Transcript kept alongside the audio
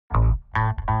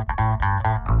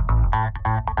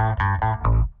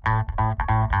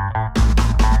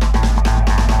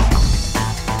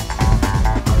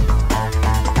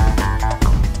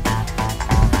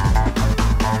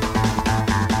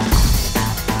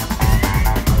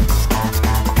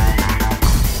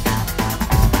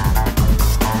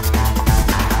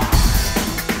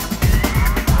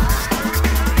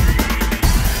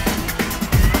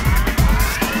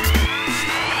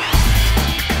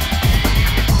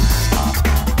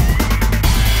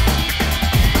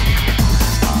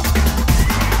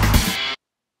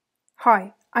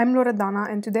Hi, I'm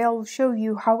Loredana, and today I will show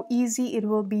you how easy it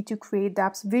will be to create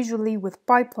dApps visually with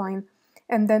Pipeline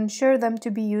and then share them to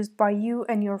be used by you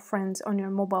and your friends on your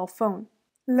mobile phone.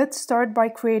 Let's start by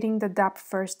creating the dApp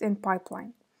first in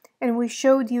Pipeline. And we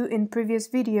showed you in previous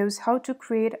videos how to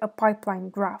create a pipeline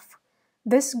graph.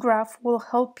 This graph will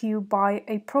help you buy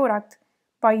a product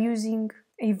by using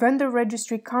a vendor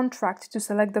registry contract to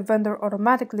select the vendor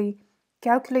automatically,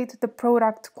 calculate the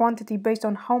product quantity based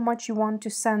on how much you want to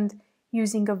send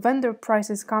using a vendor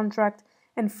prices contract,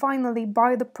 and finally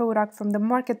buy the product from the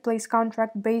marketplace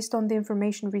contract based on the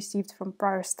information received from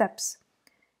prior steps.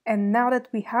 And now that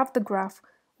we have the graph,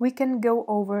 we can go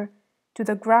over to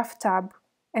the Graph tab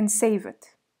and save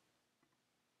it.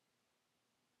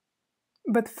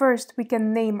 But first, we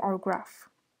can name our graph.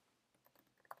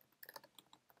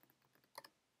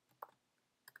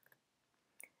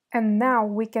 And now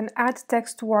we can add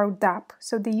text to our dApp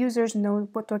so the users know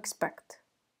what to expect.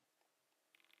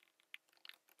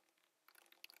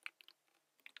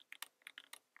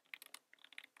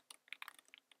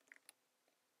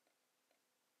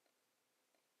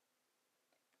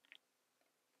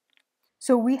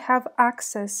 So we have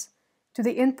access to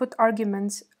the input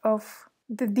arguments of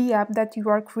the dApp that you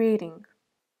are creating.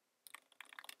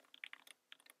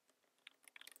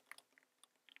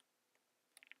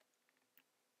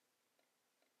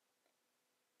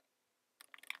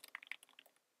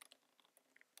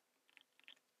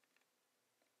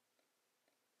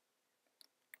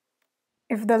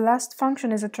 If the last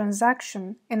function is a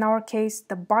transaction, in our case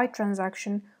the buy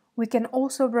transaction, we can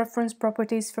also reference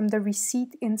properties from the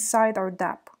receipt inside our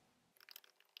dApp.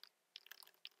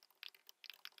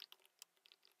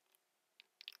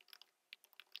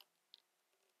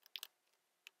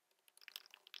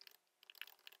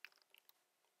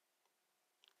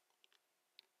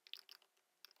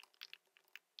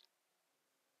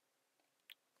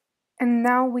 And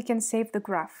now we can save the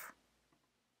graph.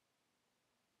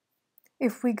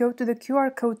 If we go to the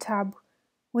QR code tab,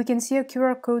 we can see a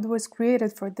QR code was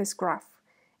created for this graph.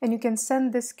 And you can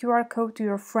send this QR code to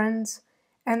your friends,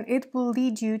 and it will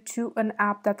lead you to an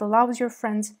app that allows your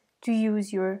friends to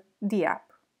use your dApp.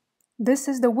 This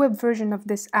is the web version of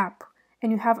this app,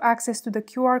 and you have access to the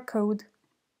QR code.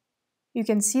 You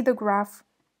can see the graph,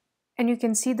 and you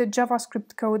can see the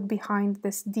JavaScript code behind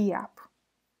this dApp.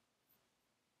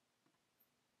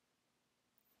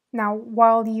 Now,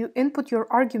 while you input your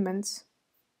arguments,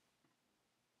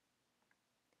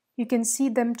 you can see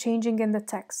them changing in the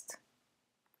text.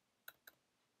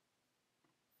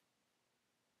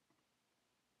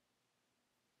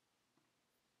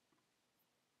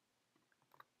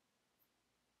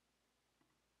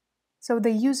 So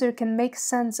the user can make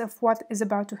sense of what is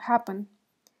about to happen.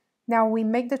 Now we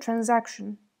make the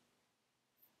transaction.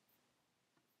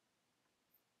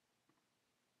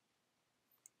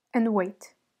 And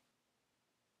wait.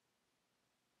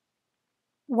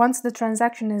 Once the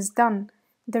transaction is done,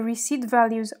 the receipt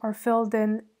values are filled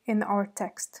in our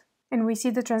text. And we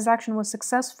see the transaction was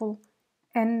successful,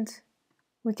 and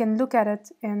we can look at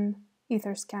it in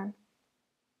Etherscan.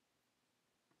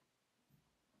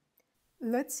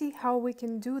 Let's see how we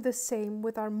can do the same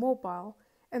with our mobile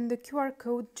and the QR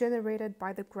code generated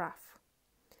by the graph.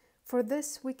 For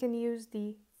this, we can use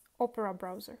the Opera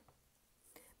browser.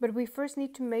 But we first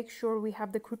need to make sure we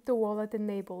have the crypto wallet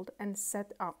enabled and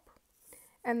set up.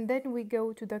 And then we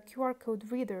go to the QR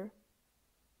code reader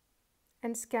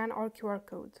and scan our QR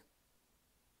code.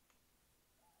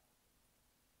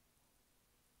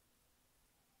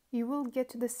 You will get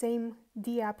to the same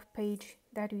dApp page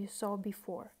that you saw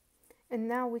before. And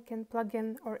now we can plug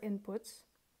in our inputs.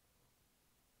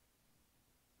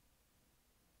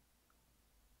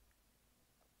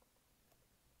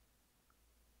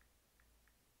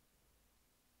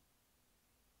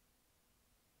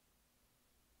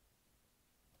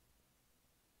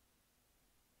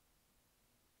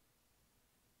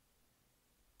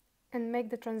 And make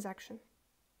the transaction.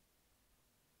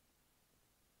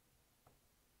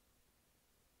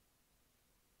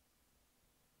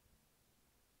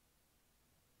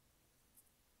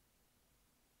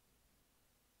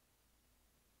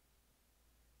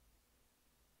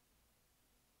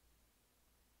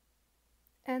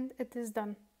 and it is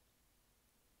done.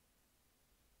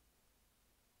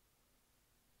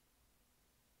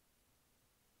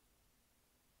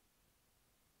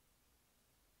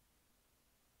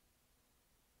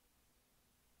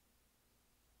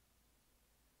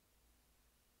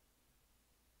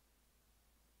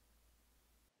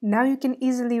 Now you can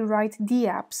easily write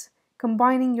dApps,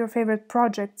 combining your favorite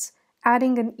projects,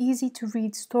 adding an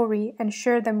easy-to-read story, and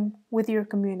share them with your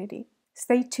community.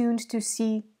 Stay tuned to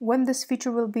see when this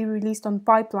feature will be released on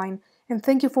Pipeline, and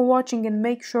thank you for watching, and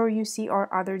make sure you see our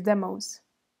other demos.